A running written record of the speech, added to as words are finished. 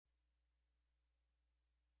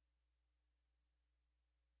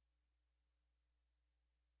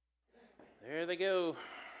There they go.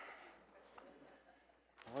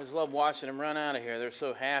 I always love watching them run out of here. They're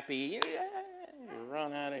so happy. Yeah,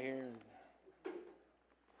 run out of here.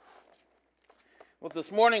 Well,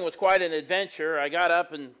 this morning was quite an adventure. I got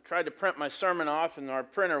up and tried to print my sermon off, and our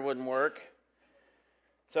printer wouldn't work.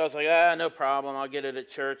 So I was like, no problem. I'll get it at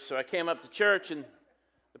church. So I came up to church, and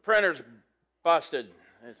the printer's busted.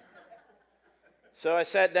 So I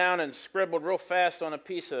sat down and scribbled real fast on a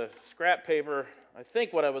piece of scrap paper, I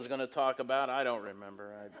think what I was going to talk about. I don't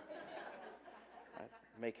remember. I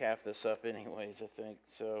make half this up anyways, I think.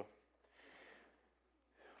 So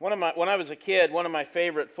when I was a kid, one of my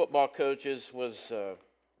favorite football coaches was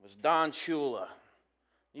Don Shula.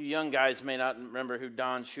 You young guys may not remember who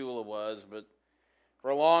Don Shula was, but for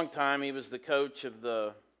a long time he was the coach of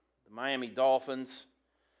the Miami Dolphins.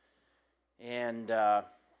 And I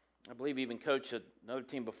believe he even coached another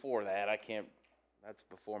team before that. That's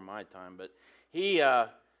before my time. But he,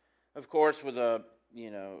 of course, was a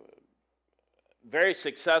very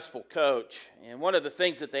successful coach. And one of the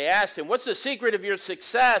things that they asked him, what's the secret of your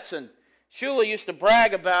success? And Shula used to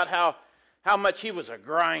brag about how much he was a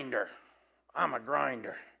grinder. I'm a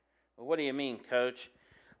grinder. Well, what do you mean, Coach?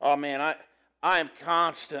 Oh, man, I am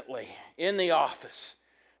constantly in the office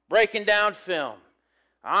breaking down film.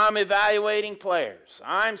 I'm evaluating players.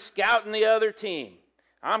 I'm scouting the other team.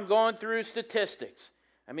 I'm going through statistics.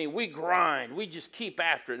 I mean, we grind. We just keep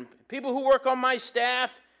after it. And people who work on my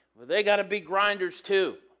staff, well, they got to be grinders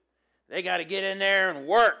too. They got to get in there and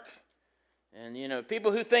work. And,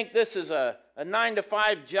 people who think this is a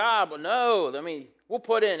 9-to-5 job, well, no. I mean, we'll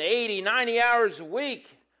put in 80, 90 hours a week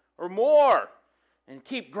or more and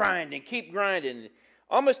keep grinding.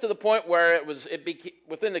 Almost to the point where it became,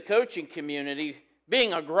 within the coaching community,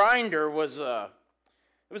 being a grinder was a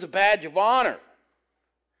badge of honor.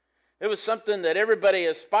 It was something that everybody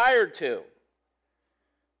aspired to.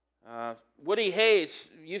 Woody Hayes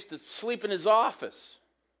used to sleep in his office.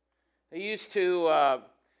 They used to,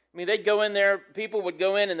 they'd go in there, people would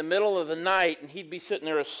go in the middle of the night, and he'd be sitting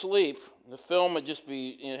there asleep. The film would just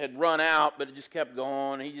be, had run out, but it just kept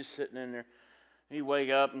going. He'd just sitting in there. He'd wake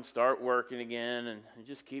up and start working again, and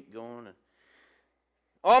just keep going. And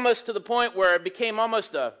almost to the point where it became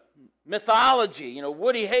almost a mythology.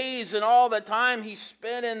 Woody Hayes and all the time he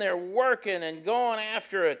spent in there working and going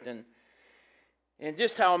after it, and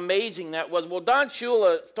just how amazing that was. Well, Don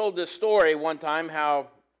Shula told this story one time how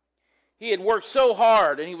he had worked so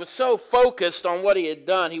hard and he was so focused on what he had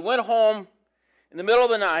done. He went home in the middle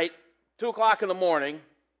of the night, 2 o'clock in the morning,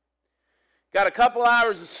 got a couple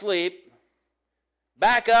hours of sleep,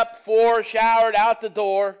 back up, showered, out the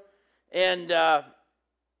door, and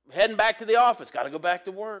heading back to the office. Got to go back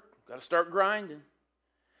to work. Got to start grinding.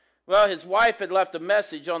 Well, his wife had left a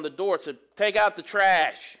message on the door. It said, take out the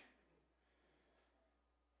trash.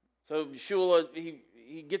 So Shula,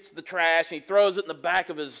 he gets the trash and he throws it in the back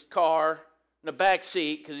of his car, in the back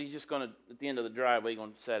seat, because he's just going to, at the end of the driveway, he's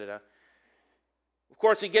going to set it out. Of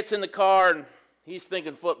course, he gets in the car and he's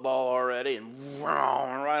thinking football already, and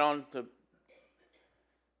right on to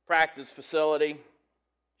practice facility,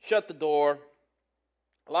 shut the door,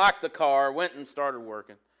 locked the car, went and started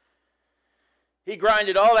working. He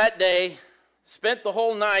grinded all that day, spent the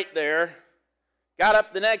whole night there, got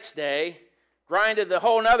up the next day, grinded the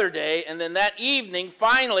whole other day, and then that evening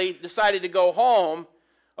finally decided to go home,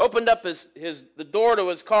 opened up the door to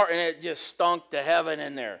his car, and it just stunk to heaven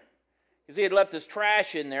in there. Because he had left his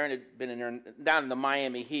trash in there, and it had been in there, down in the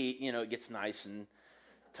Miami heat, it gets nice and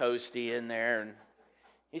toasty in there, and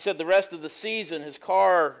he said the rest of the season, his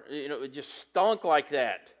car, it just stunk like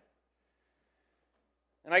that.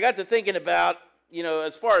 And I got to thinking about,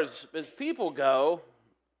 as far as people go,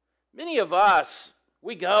 many of us,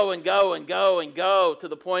 we go and go and go and go to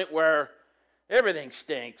the point where everything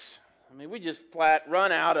stinks. We just flat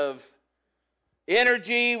run out of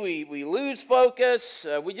energy. We lose focus.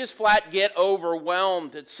 We just flat get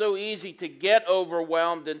overwhelmed. It's so easy to get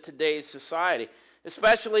overwhelmed in today's society,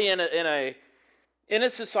 especially in a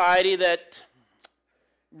society that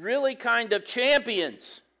really kind of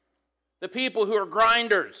champions the people who are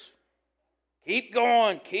grinders. Keep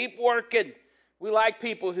going, keep working. We like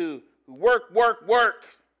people who work.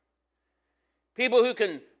 People who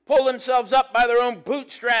can pull themselves up by their own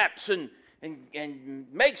bootstraps and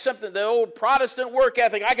make something, the old Protestant work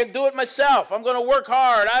ethic. I can do it myself. I'm going to work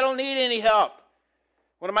hard. I don't need any help.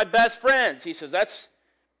 One of my best friends, he says,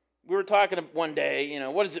 we were talking one day,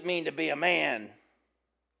 what does it mean to be a man?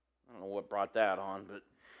 I don't know what brought that on, but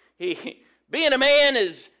being a man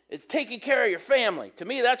is taking care of your family. To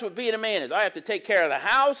me, that's what being a man is. I have to take care of the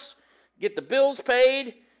house, get the bills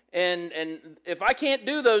paid, And if I can't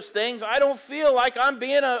do those things, I don't feel like I'm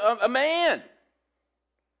being a man.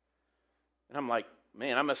 And I'm like,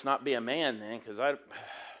 man, I must not be a man then, because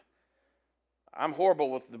I'm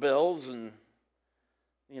horrible with the bills. And,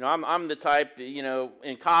 I'm the type,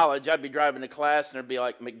 in college, I'd be driving to class, and there'd be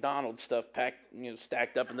like McDonald's stuff packed,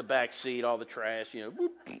 stacked up in the back seat, all the trash,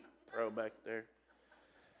 whoop, throw back there.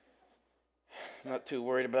 Not too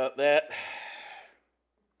worried about that.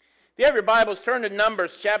 If you have your Bibles, turn to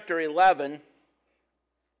Numbers chapter 11.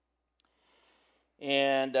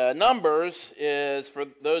 And Numbers is, for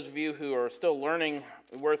those of you who are still learning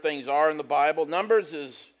where things are in the Bible, Numbers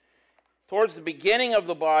is towards the beginning of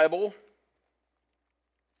the Bible.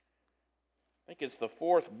 I think it's the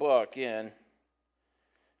fourth book in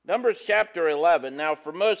Numbers chapter 11. Now,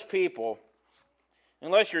 for most people,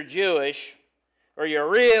 unless you're Jewish or you're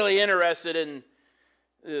really interested in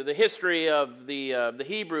the history of the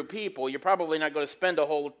Hebrew people, you're probably not going to spend a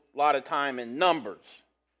whole lot of time in Numbers.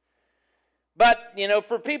 But,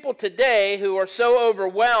 for people today who are so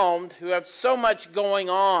overwhelmed, who have so much going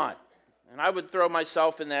on, and I would throw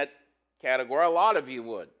myself in that category, a lot of you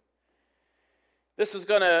would. This is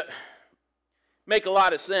going to make a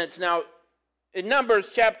lot of sense. Now, in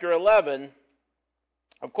Numbers chapter 11,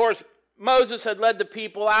 of course, Moses had led the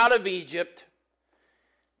people out of Egypt.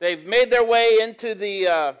 They've made their way into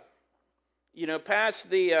the, past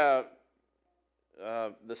the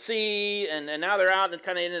sea, and now they're out and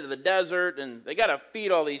kind of into the desert, and they got to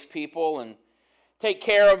feed all these people and take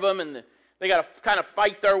care of them, and they got to kind of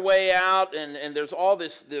fight their way out, and there's all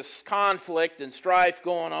this conflict and strife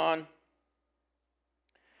going on.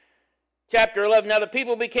 Chapter 11, now the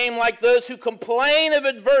people became like those who complain of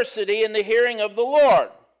adversity in the hearing of the Lord.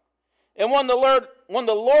 And when the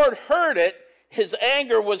Lord heard it, his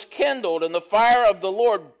anger was kindled, and the fire of the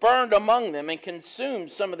Lord burned among them and consumed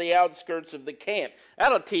some of the outskirts of the camp.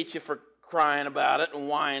 That'll teach you for crying about it and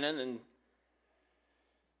whining. And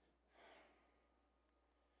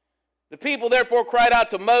the people therefore cried out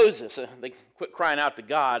to Moses. They quit crying out to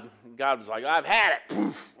God. God was like, I've had it.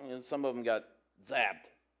 Poof. Some of them got zapped.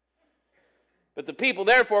 But the people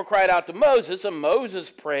therefore cried out to Moses, and Moses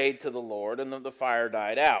prayed to the Lord, and the fire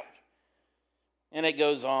died out. And it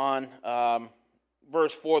goes on.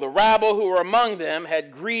 Verse 4, the rabble who were among them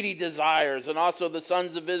had greedy desires, and also the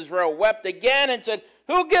sons of Israel wept again and said,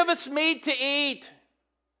 who giveth meat to eat?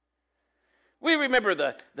 We remember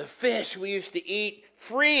the fish we used to eat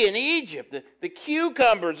free in Egypt, the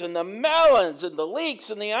cucumbers and the melons and the leeks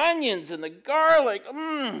and the onions and the garlic.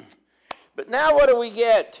 But now what do we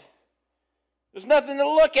get? There's nothing to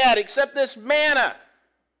look at except this manna.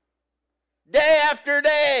 Day after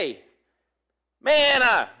day.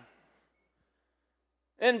 Manna.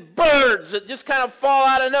 And birds that just kind of fall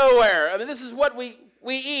out of nowhere. I mean, this is what we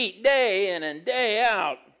eat day in and day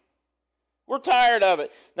out. We're tired of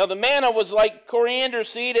it. Now, the manna was like coriander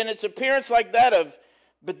seed, and its appearance like that of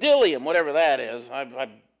bdellium, whatever that is. I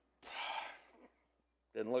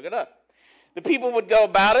didn't look it up. The people would go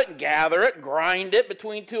about it and gather it, grind it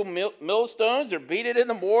between two millstones, or beat it in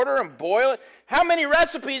the mortar and boil it. How many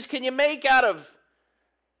recipes can you make out of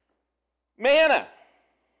manna?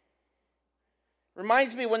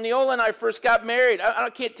 Reminds me when Neola and I first got married, I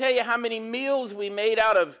can't tell you how many meals we made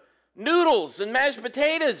out of noodles and mashed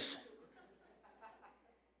potatoes.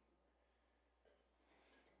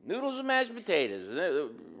 Noodles and mashed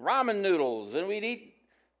potatoes, ramen noodles, and we'd eat,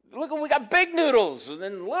 look, we got big noodles, and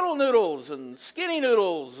then little noodles, and skinny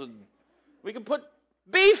noodles, and we could put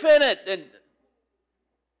beef in it, and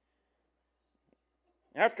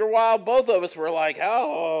after a while, both of us were like,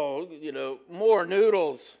 oh, more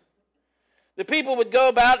noodles. The people would go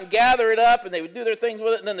about and gather it up, and they would do their things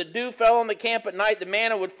with it, and then the dew fell on the camp at night, the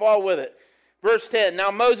manna would fall with it. Verse 10,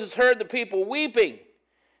 now Moses heard the people weeping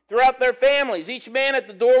throughout their families, each man at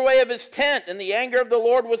the doorway of his tent, and the anger of the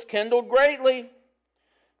Lord was kindled greatly.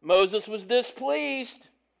 Moses was displeased.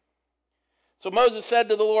 So Moses said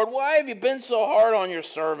to the Lord, why have you been so hard on your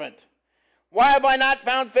servant? Why have I not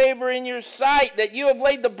found favor in your sight, that you have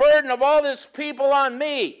laid the burden of all this people on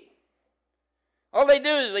me? All they do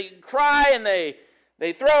is they cry and they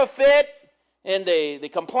throw a fit and they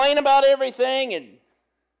complain about everything. And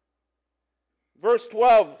verse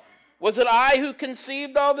 12, was it I who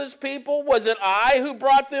conceived all this people? Was it I who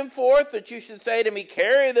brought them forth, that you should say to me,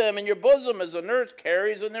 carry them in your bosom as a nurse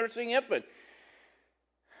carries a nursing infant?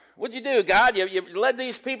 What'd you do, God? You led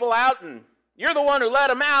these people out, and you're the one who let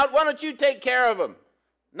them out. Why don't you take care of them?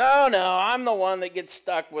 No, I'm the one that gets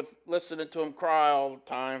stuck with listening to them cry all the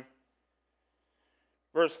time.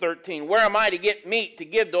 Verse 13, where am I to get meat to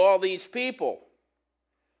give to all these people?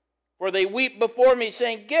 For they weep before me,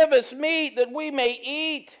 saying, give us meat that we may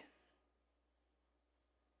eat.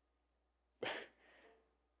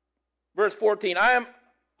 Verse 14, I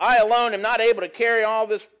alone am not able to carry all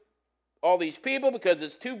these people because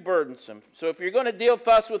it's too burdensome. So if you're going to deal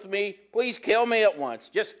fuss with me, please kill me at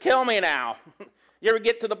once. Just kill me now. You ever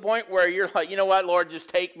get to the point where you're like, you know what, Lord, just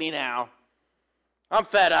take me now. I'm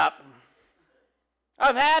fed up.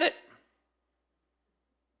 I've had it.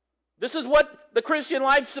 This is what the Christian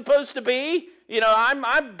life's supposed to be. You know,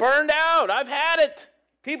 I'm burned out. I've had it.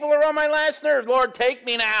 People are on my last nerve. Lord, take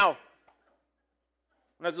me now.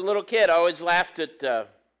 When I was a little kid, I always laughed at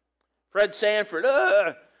Fred Sanford.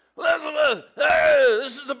 This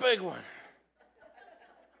is the big one.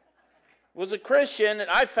 Was a Christian,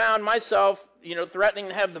 and I found myself, threatening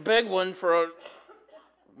to have the big one for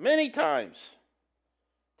many times.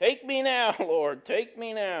 Take me now, Lord, take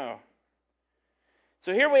me now.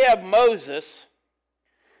 So here we have Moses,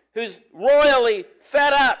 who's royally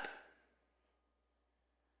fed up.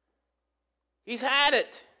 He's had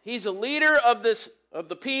it. He's a leader of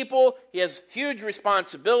the people. He has huge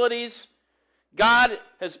responsibilities. God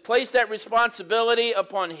has placed that responsibility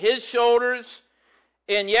upon his shoulders.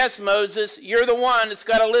 And yes, Moses, you're the one that's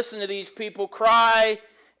got to listen to these people cry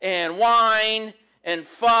and whine and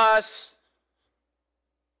fuss.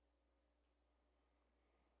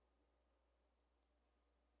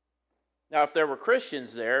 Now, if there were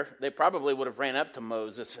Christians there, they probably would have ran up to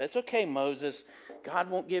Moses. It's okay, Moses. God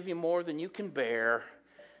won't give you more than you can bear.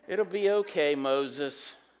 It'll be okay,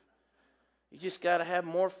 Moses. You just got to have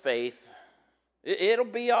more faith. It'll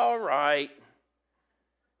be all right.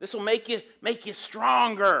 This will make you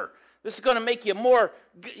stronger. This is going to make you more,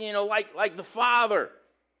 like the Father.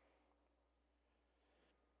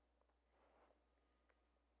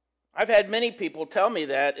 I've had many people tell me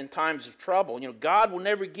that in times of trouble. God will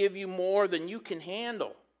never give you more than you can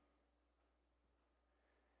handle.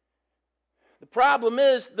 The problem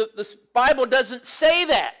is the Bible doesn't say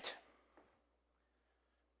that.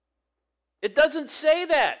 It doesn't say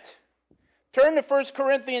that. Turn to 1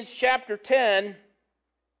 Corinthians chapter 10,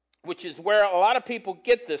 which is where a lot of people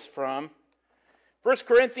get this from. 1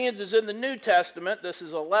 Corinthians is in the New Testament. This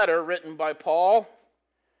is a letter written by Paul.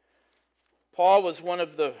 Paul was one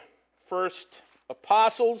of the first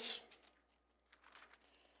apostles.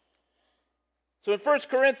 So in 1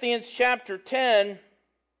 Corinthians chapter 10,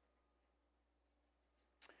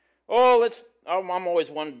 I'm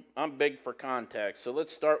big for context, so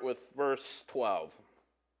let's start with verse 12.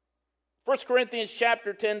 1 Corinthians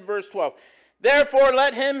chapter 10, verse 12. Therefore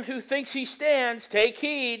let him who thinks he stands take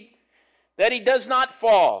heed that he does not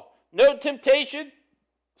fall. No temptation,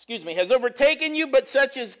 has overtaken you, but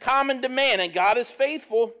such is common to man, and God is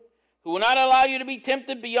faithful, who will not allow you to be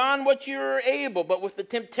tempted beyond what you are able, but with the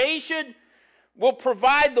temptation will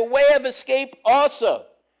provide the way of escape also,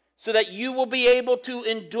 so that you will be able to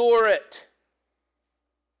endure it.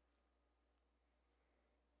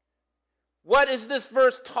 What is this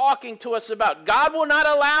verse talking to us about? God will not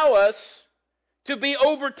allow us to be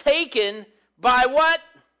overtaken by what?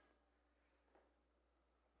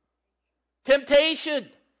 Temptation.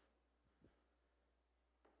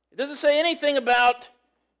 It doesn't say anything about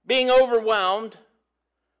being overwhelmed,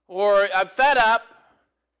 or I'm fed up,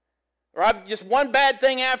 or I've just one bad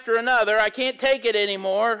thing after another. I can't take it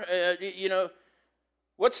anymore.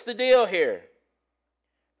 What's the deal here?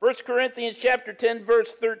 1 Corinthians chapter 10,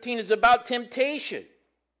 verse 13 is about temptation.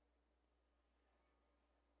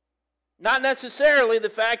 Not necessarily the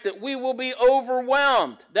fact that we will be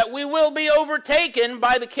overwhelmed, that we will be overtaken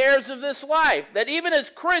by the cares of this life, that even as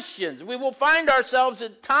Christians, we will find ourselves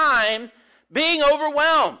at times being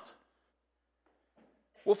overwhelmed.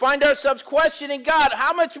 We'll find ourselves questioning God,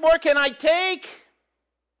 how much more can I take?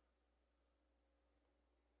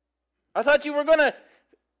 I thought you were going to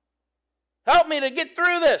help me to get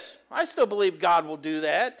through this. I still believe God will do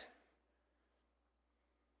that.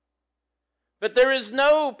 But there is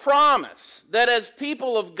no promise that as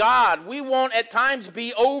people of God, we won't at times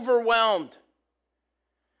be overwhelmed.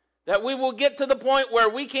 That we will get to the point where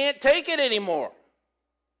we can't take it anymore.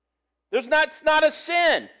 It's not a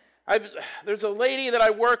sin. There's a lady that I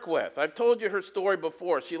work with. I've told you her story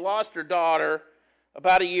before. She lost her daughter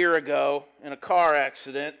about a year ago in a car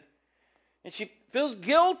accident. And she feels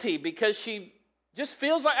guilty because she just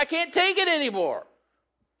feels like, I can't take it anymore.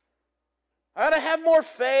 I ought to have more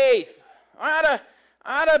faith. I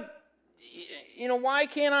ought to, why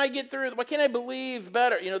can't I get through it? Why can't I believe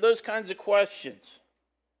better? Those kinds of questions.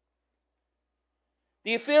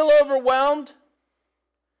 Do you feel overwhelmed?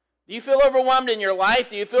 Do you feel overwhelmed in your life?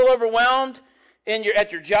 Do you feel overwhelmed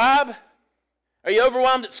at your job? Are you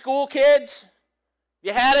overwhelmed at school, kids?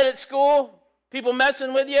 You had it at school? People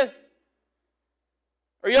messing with you?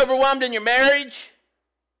 Are you overwhelmed in your marriage?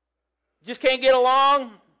 Just can't get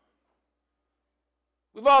along?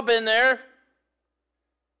 We've all been there.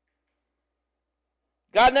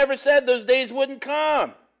 God never said those days wouldn't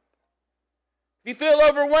come. If you feel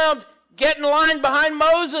overwhelmed, get in line behind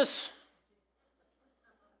Moses.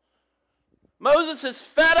 Moses is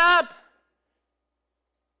fed up.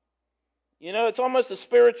 You know, it's almost a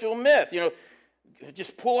spiritual myth. You know,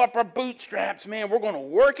 just pull up our bootstraps, man. We're going to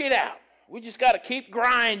work it out. We just got to keep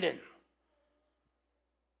grinding.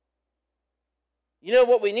 You know,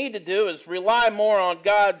 what we need to do is rely more on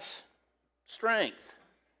God's strength.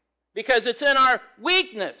 Because it's in our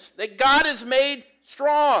weakness that God is made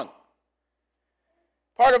strong.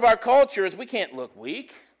 Part of our culture is we can't look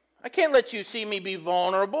weak. I can't let you see me be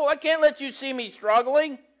vulnerable. I can't let you see me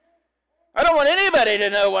struggling. I don't want anybody to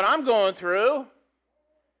know what I'm going through.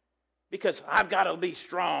 Because I've got to be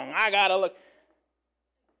strong. I got to look.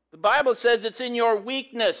 The Bible says it's in your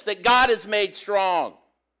weakness that God is made strong.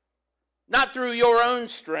 Not through your own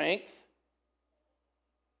strength.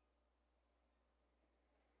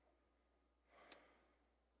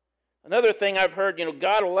 Another thing I've heard, you know,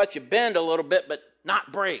 God will let you bend a little bit, but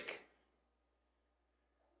not break.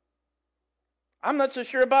 I'm not so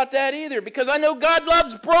sure about that either, because I know God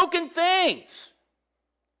loves broken things.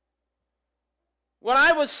 When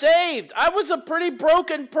I was saved, I was a pretty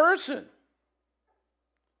broken person.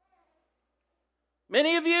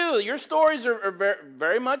 Many of you, your stories are very,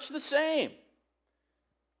 very much the same.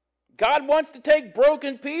 God wants to take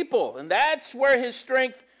broken people, and that's where His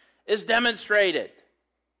strength is demonstrated.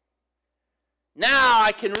 Now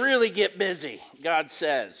I can really get busy, God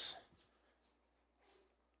says.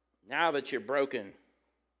 Now that you're broken.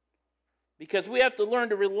 Because we have to learn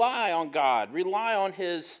to rely on God, rely on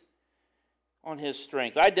His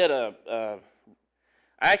strength. I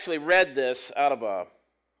actually read this out of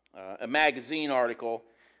a magazine article,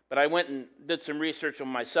 but I went and did some research on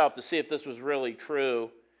myself to see if this was really true.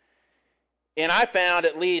 And I found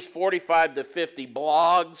at least 45 to 50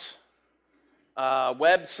 blogs,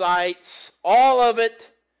 websites, all of it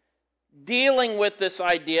dealing with this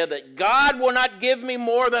idea that God will not give me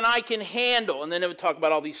more than I can handle. And then it would talk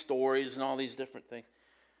about all these stories and all these different things.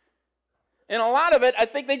 And a lot of it, I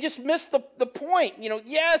think they just missed the point. You know,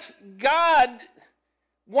 yes, God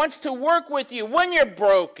wants to work with you when you're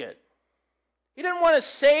broken. He didn't want to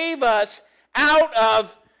save us out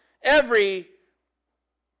of every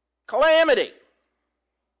calamity.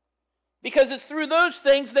 Because it's through those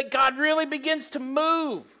things that God really begins to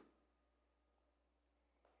move.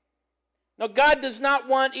 Now, God does not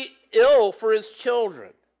want ill for His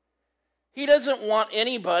children. He doesn't want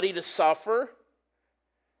anybody to suffer.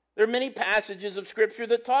 There are many passages of Scripture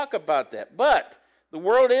that talk about that. But the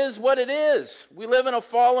world is what it is. We live in a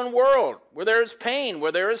fallen world where there is pain,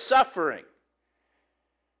 where there is suffering.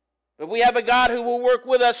 But we have a God who will work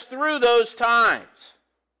with us through those times.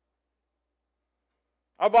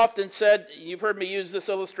 I've often said, you've heard me use this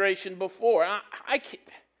illustration before. I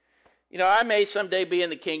may someday be in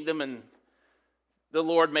the kingdom and the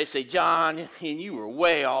Lord may say, John, you were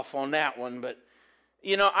way off on that one. But,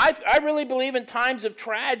 I really believe in times of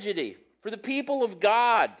tragedy for the people of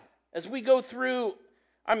God as we go through,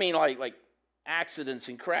 like accidents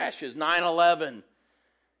and crashes, 9/11.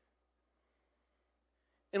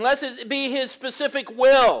 Unless it be His specific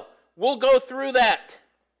will, we'll go through that.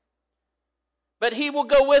 But He will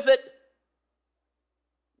go with it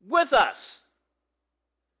with us.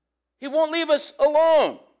 He won't leave us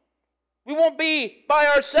alone. We won't be by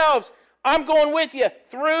ourselves. I'm going with you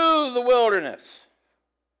through the wilderness.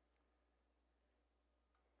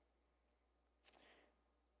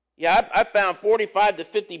 Yeah, I found 45 to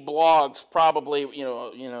 50 blogs probably,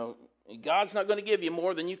 God's not going to give you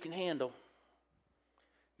more than you can handle.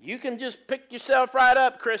 You can just pick yourself right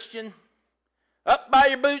up, Christian, up by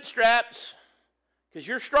your bootstraps, because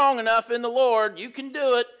you're strong enough in the Lord. You can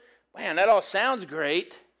do it. Man, that all sounds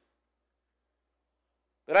great.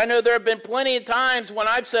 But I know there have been plenty of times when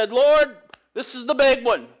I've said, Lord, this is the big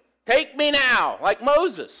one. Take me now, like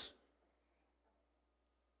Moses.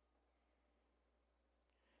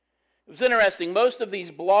 It was interesting. Most of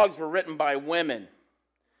these blogs were written by women.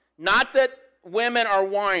 Not that women are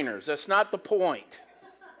whiners. That's not the point.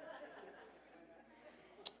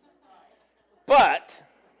 But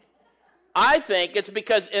I think it's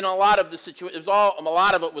because in a lot of the situations, a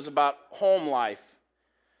lot of it was about home life.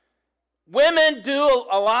 Women do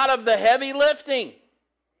a lot of the heavy lifting.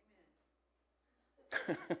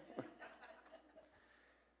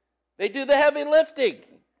 They do the heavy lifting.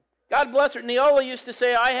 God bless her. Neola used to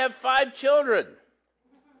say, I have 5 children.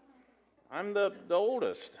 I'm the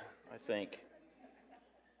oldest, I think.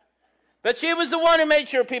 But she was the one who made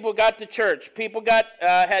sure people got to church. People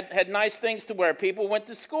had nice things to wear. People went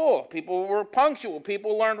to school. People were punctual.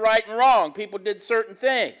 People learned right and wrong. People did certain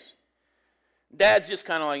things. Dad's just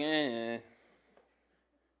kind of like, you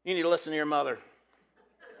need to listen to your mother.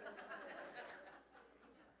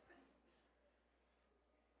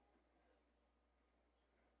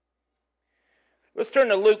 Let's turn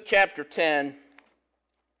to Luke chapter 10.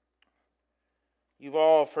 You've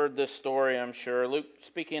all heard this story, I'm sure. Luke,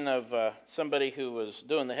 speaking of somebody who was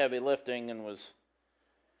doing the heavy lifting and was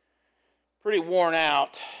pretty worn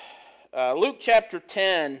out. Luke chapter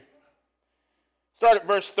 10, start at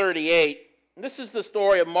verse 38. This is the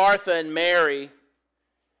story of Martha and Mary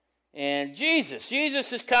and Jesus.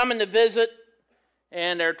 Jesus is coming to visit,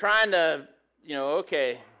 and they're trying to,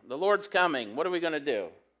 okay, the Lord's coming. What are we going to do?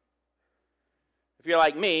 If you're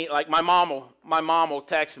like me, like my mom will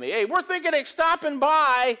text me, hey, we're thinking of stopping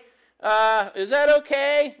by. Is that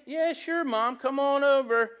okay? Yeah, sure, Mom. Come on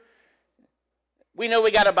over. We know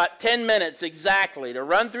we got about 10 minutes exactly to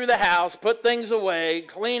run through the house, put things away,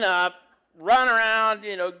 clean up, run around,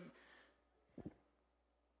 And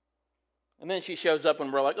then she shows up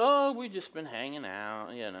and we're like, oh, we've just been hanging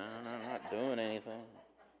out, not doing anything.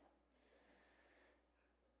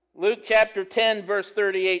 Luke chapter 10, verse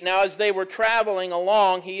 38. Now as they were traveling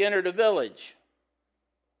along, he entered a village.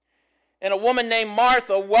 And a woman named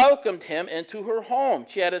Martha welcomed him into her home.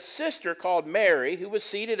 She had a sister called Mary who was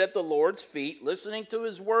seated at the Lord's feet listening to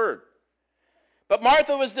his word. But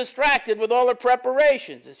Martha was distracted with all her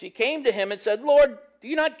preparations. And she came to him and said, Lord, do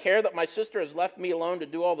you not care that my sister has left me alone to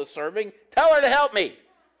do all the serving? Tell her to help me.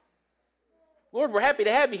 Lord, we're happy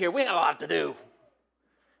to have you here. We got a lot to do.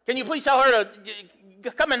 Can you please tell her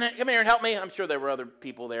to come here and help me? I'm sure there were other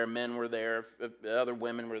people there. Men were there. Other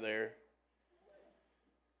women were there.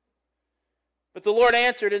 But the Lord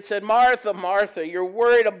answered and said, Martha, Martha, you're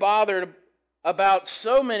worried and bothered about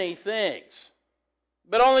so many things.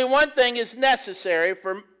 But only one thing is necessary,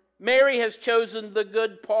 for Mary has chosen the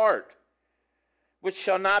good part, which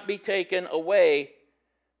shall not be taken away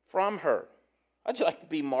from her. How'd you like to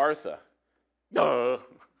be Martha? You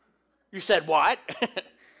said what?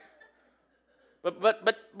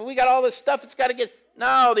 But we got all this stuff it's got to get.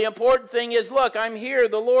 No, the important thing is, look, I'm here.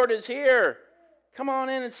 The Lord is here. Come on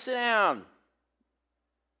in and sit down.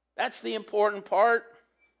 That's the important part.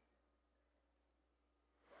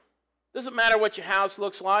 Doesn't matter what your house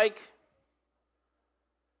looks like.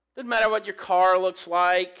 Doesn't matter what your car looks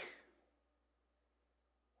like.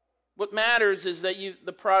 What matters is that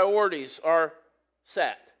the priorities are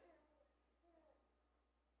set.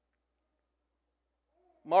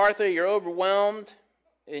 Martha, you're overwhelmed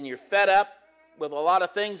and you're fed up with a lot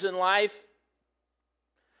of things in life.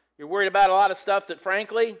 You're worried about a lot of stuff that,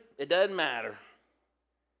 frankly, it doesn't matter.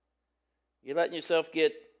 You're letting yourself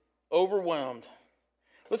get overwhelmed.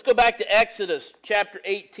 Let's go back to Exodus chapter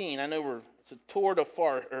 18. I know it's a tour de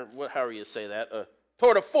force, or however you say that, a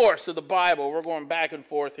tour de force of the Bible. We're going back and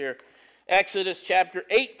forth here. Exodus chapter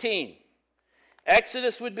 18.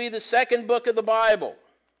 Exodus would be the second book of the Bible,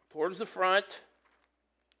 towards the front.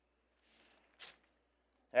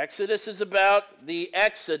 Exodus is about the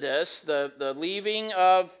Exodus, the leaving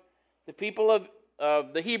of the people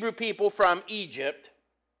of the Hebrew people from Egypt.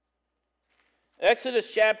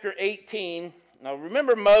 Exodus chapter 18. Now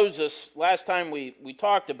remember Moses, last time we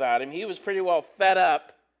talked about him, he was pretty well fed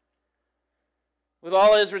up with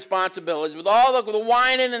all his responsibilities, with all the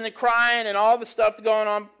whining and the crying and all the stuff going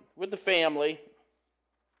on with the family.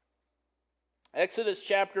 Exodus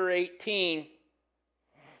chapter 18.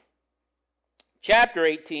 Chapter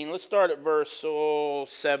 18, let's start at verse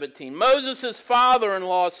 17. Moses'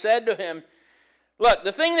 father-in-law said to him, look,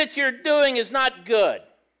 the thing that you're doing is not good.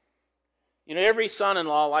 Every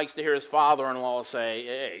son-in-law likes to hear his father-in-law say,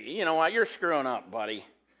 hey, you know what, you're screwing up, buddy.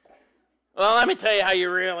 Well, let me tell you how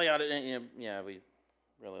you really ought to. Yeah, we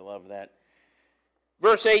really love that.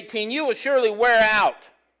 Verse 18, you will surely wear out,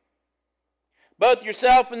 both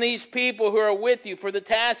yourself and these people who are with you, for the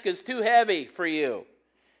task is too heavy for you.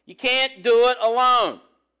 You can't do it alone.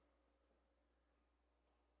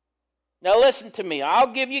 Now listen to me.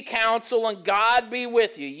 I'll give you counsel and God be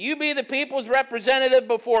with you. You be the people's representative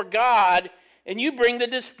before God, and you bring the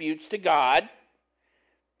disputes to God.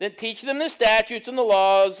 Then teach them the statutes and the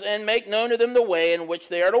laws, and make known to them the way in which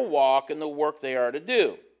they are to walk and the work they are to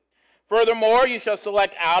do. Furthermore, you shall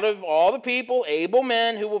select out of all the people able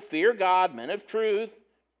men who will fear God, men of truth.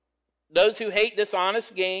 Those who hate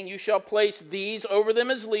dishonest gain, you shall place these over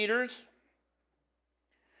them as leaders.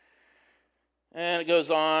 And it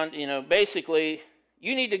goes on, basically,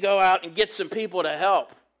 you need to go out and get some people to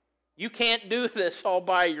help. You can't do this all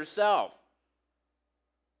by yourself.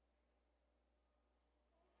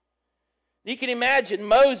 You can imagine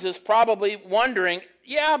Moses probably wondering,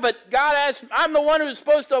 yeah, but God asked, I'm the one who's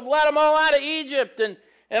supposed to have let them all out of Egypt, and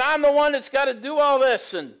I'm the one that's got to do all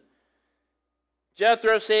this. And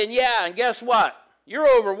Jethro saying, yeah, and guess what? You're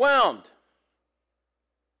overwhelmed.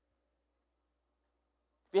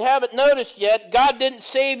 If you haven't noticed yet, God didn't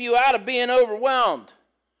save you out of being overwhelmed.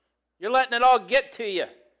 You're letting it all get to you.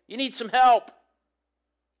 You need some help.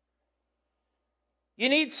 You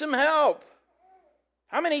need some help.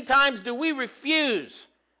 How many times do we refuse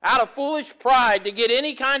out of foolish pride to get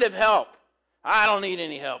any kind of help? I don't need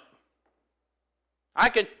any help. I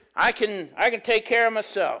can take care of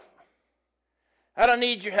myself. I don't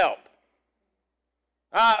need your help.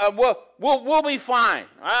 We'll be fine.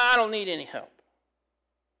 I don't need any help.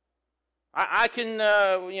 I can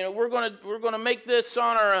we're going to make this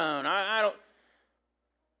on our own. I don't.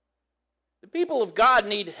 The people of God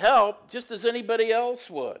need help just as anybody else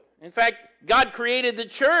would. In fact, God created the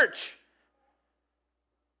church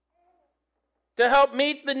to help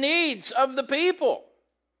meet the needs of the people.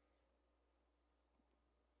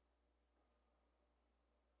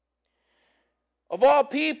 Of all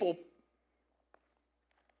people,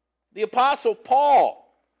 the Apostle Paul,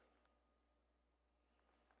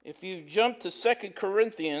 if you jump to 2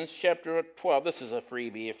 Corinthians chapter 12, this is a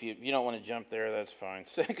freebie. If you don't want to jump there, that's fine.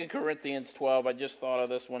 2 Corinthians 12, I just thought of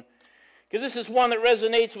this one. Because this is one that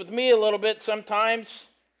resonates with me a little bit sometimes.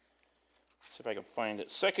 Let's see if I can find it.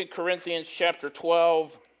 2 Corinthians chapter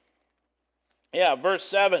 12. Yeah, verse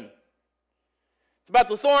 7. It's about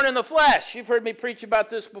the thorn in the flesh. You've heard me preach about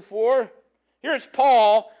this before. Here's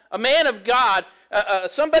Paul, a man of God,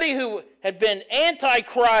 somebody who had been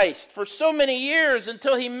anti-Christ for so many years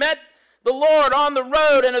until he met the Lord on the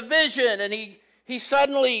road in a vision, and he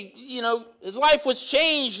suddenly, his life was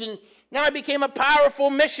changed, and now he became a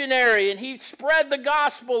powerful missionary, and he spread the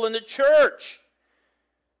gospel in the church.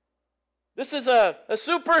 This is a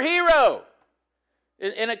superhero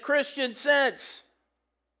in a Christian sense.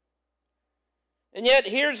 And yet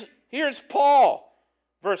here's Paul,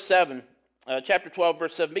 verse 7. Chapter 12,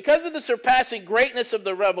 verse 7. Because of the surpassing greatness of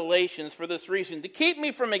the revelations, for this reason, to keep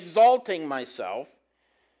me from exalting myself,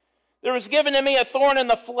 there was given to me a thorn in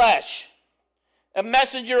the flesh, a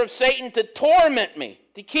messenger of Satan to torment me,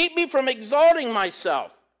 to keep me from exalting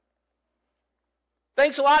myself.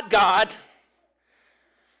 Thanks a lot, God.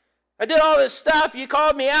 I did all this stuff. You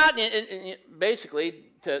called me out, and basically,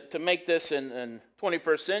 to make this in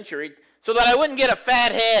 21st century, so that I wouldn't get a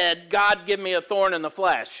fat head, God give me a thorn in the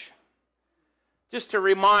flesh. Just to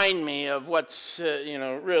remind me of what's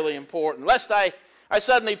really important. Lest I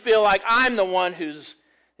suddenly feel like I'm the one who's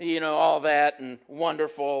all that and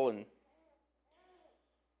wonderful. And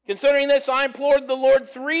considering this, I implored the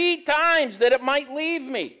Lord 3 times that it might leave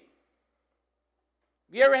me.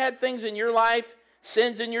 Have you ever had things in your life,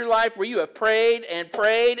 sins in your life, where you have prayed and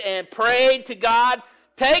prayed and prayed to God,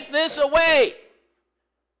 take this away?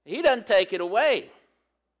 He doesn't take it away.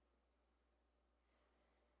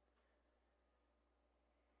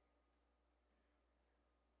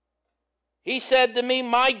 He said to me,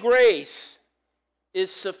 my grace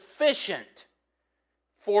is sufficient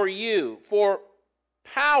for you, for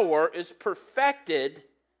power is perfected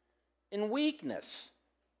in weakness.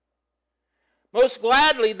 Most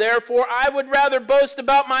gladly, therefore, I would rather boast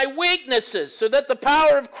about my weaknesses, so that the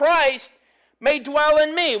power of Christ may dwell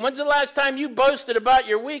in me. When's the last time you boasted about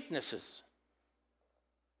your weaknesses?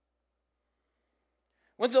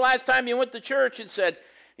 When's the last time you went to church and said,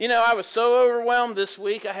 I was so overwhelmed this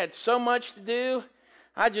week. I had so much to do.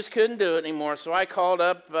 I just couldn't do it anymore. So I called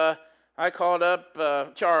up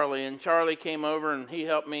Charlie, and Charlie came over and he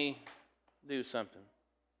helped me do something.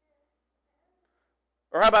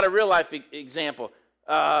 Or how about a real life example?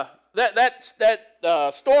 That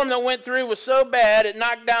storm that went through was so bad it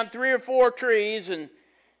knocked down 3 or 4 trees, and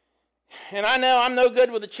I know I'm no good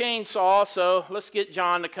with a chainsaw. So let's get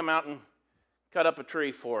John to come out and cut up a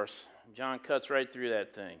tree for us. John cuts right through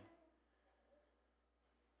that thing.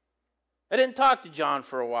 I didn't talk to John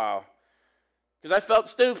for a while because I felt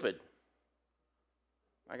stupid.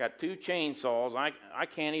 I got 2 chainsaws. I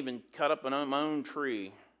can't even cut up my own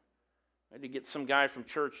tree. I had to get some guy from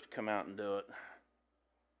church to come out and do it.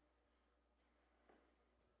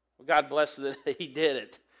 Well, God bless that he did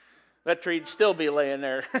it. That tree'd still be laying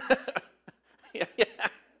there. Yeah.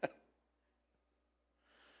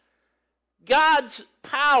 God's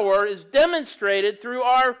power is demonstrated through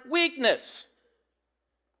our weakness.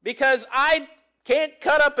 Because I can't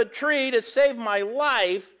cut up a tree to save my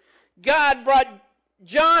life, God brought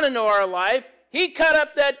John into our life. He cut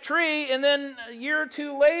up that tree, and then a year or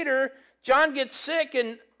 2 later, John gets sick,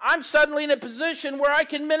 and I'm suddenly in a position where I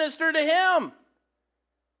can minister to him.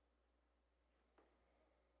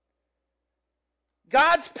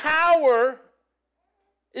 God's power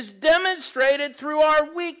is demonstrated through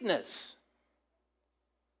our weakness.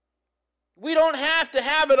 We don't have to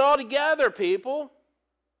have it all together, people.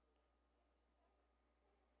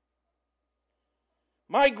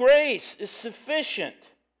 My grace is sufficient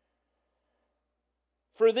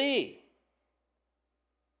for thee.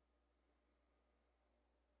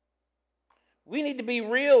 We need to be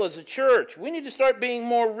real as a church. We need to start being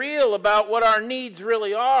more real about what our needs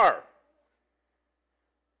really are.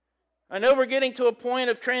 I know we're getting to a point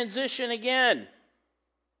of transition again.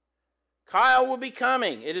 Kyle will be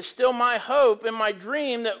coming. It is still my hope and my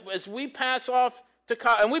dream that as we pass off to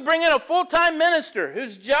Kyle, and we bring in a full-time minister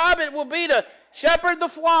whose job it will be to shepherd the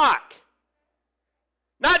flock.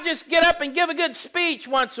 Not just get up and give a good speech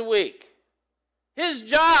once a week. His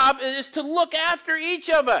job is to look after each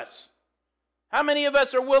of us. How many of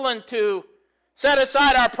us are willing to set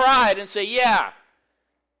aside our pride and say, yeah,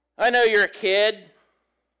 I know you're a kid,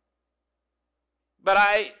 but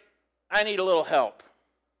I need a little help.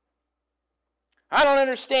 I don't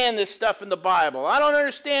understand this stuff in the Bible. I don't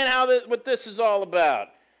understand what this is all about.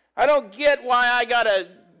 I don't get why I got to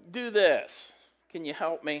do this. Can you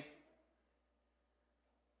help me?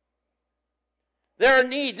 There are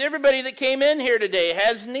needs. Everybody that came in here today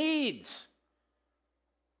has needs.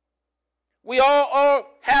 We all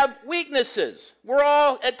have weaknesses. We're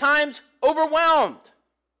all at times overwhelmed.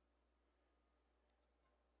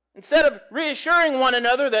 Instead of reassuring one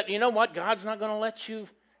another that, you know what, God's not going to let you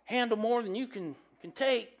handle more than you can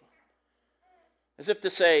take. As if to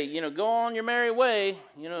say, go on your merry way.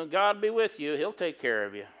 God be with you. He'll take care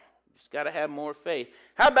of you. You just got to have more faith.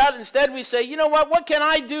 How about instead we say, you know what can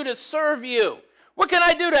I do to serve you? What can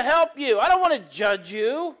I do to help you? I don't want to judge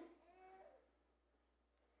you.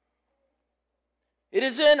 It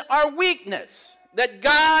is in our weakness that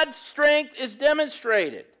God's strength is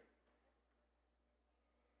demonstrated.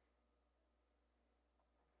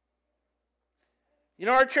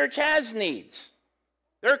 Our church has needs.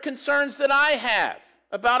 There are concerns that I have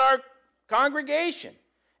about our congregation.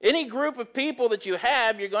 Any group of people that you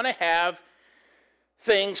have, you're going to have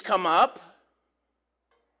things come up.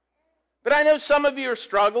 But I know some of you are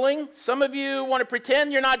struggling. Some of you want to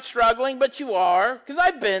pretend you're not struggling, but you are, because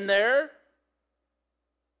I've been there.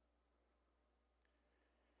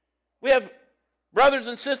 We have brothers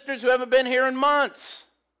and sisters who haven't been here in months.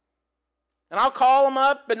 And I'll call them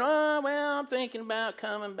up and, I'm thinking about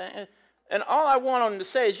coming back. And all I want them to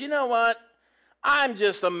say is, you know what? I'm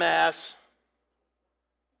just a mess.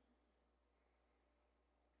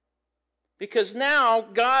 Because now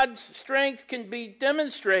God's strength can be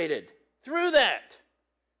demonstrated through that.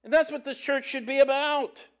 And that's what this church should be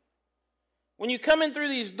about. When you come in through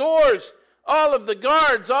these doors, all of the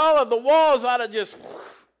guards, all of the walls ought to just...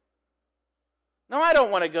 No, I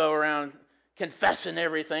don't want to go around confessing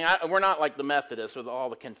everything. We're not like the Methodists with all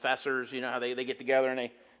the confessors, how they get together and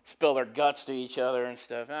they spill their guts to each other and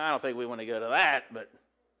stuff. I don't think we want to go to that. But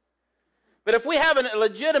if we have a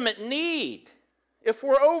legitimate need, if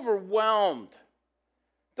we're overwhelmed,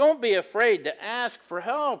 don't be afraid to ask for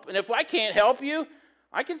help. And if I can't help you,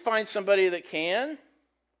 I can find somebody that can.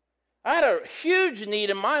 I had a huge need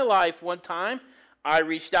in my life one time. I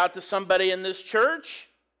reached out to somebody in this church.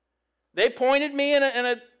 They pointed me in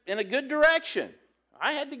a good direction.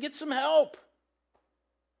 I had to get some help.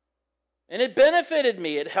 And it benefited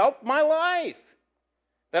me. It helped my life.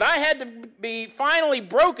 But I had to be finally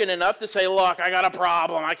broken enough to say, look, I got a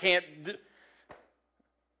problem. I can't do...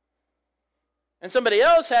 And somebody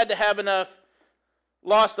else had to have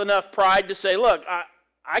lost enough pride to say, look,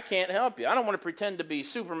 I can't help you. I don't want to pretend to be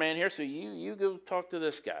Superman here, so you go talk to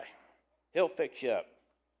this guy. He'll fix you up.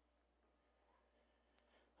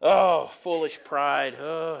 Oh, foolish pride.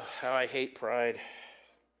 Oh, how I hate pride.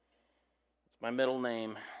 It's my middle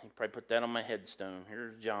name. You probably put that on my headstone.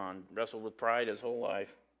 Here's John. Wrestled with pride his whole life.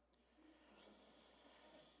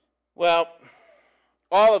 Well,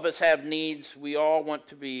 all of us have needs. We all want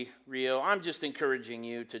to be real. I'm just encouraging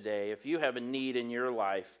you today. If you have a need in your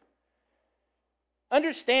life,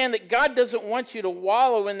 understand that God doesn't want you to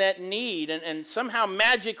wallow in that need and somehow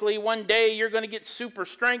magically one day you're going to get super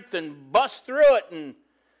strength and bust through it. And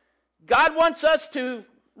God wants us to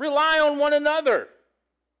rely on one another.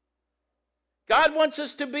 God wants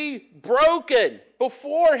us to be broken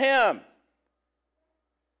before Him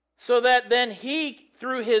so that then He,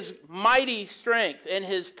 through His mighty strength and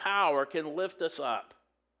His power, can lift us up.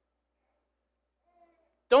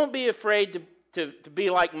 Don't be afraid to be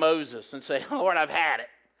like Moses and say, Lord, I've had it.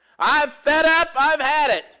 I've fed up, I've had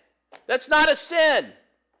it. That's not a sin.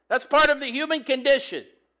 That's part of the human condition.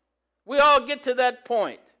 We all get to that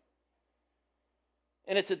point.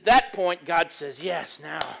 And it's at that point God says, yes,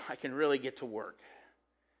 now I can really get to work.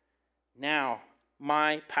 Now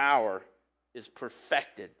my power is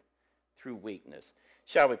perfected through weakness.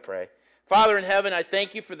 Shall we pray? Father in heaven, I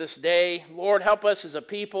thank you for this day. Lord, help us as a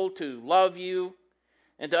people to love you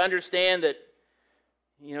and to understand that,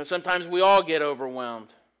 sometimes we all get overwhelmed.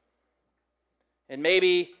 And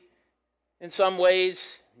maybe in some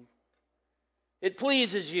ways it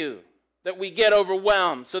pleases you that we get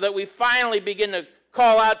overwhelmed so that we finally begin to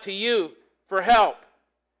call out to you for help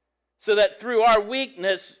so that through our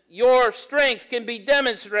weakness your strength can be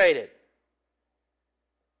demonstrated.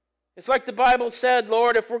 It's like the Bible said,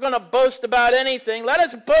 Lord, if we're going to boast about anything, let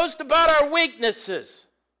us boast about our weaknesses.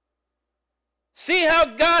 See how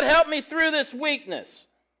God helped me through this weakness.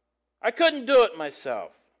 I couldn't do it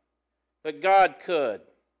myself, but God could.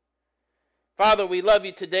 Father, we love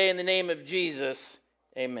you today in the name of Jesus.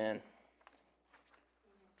 Amen.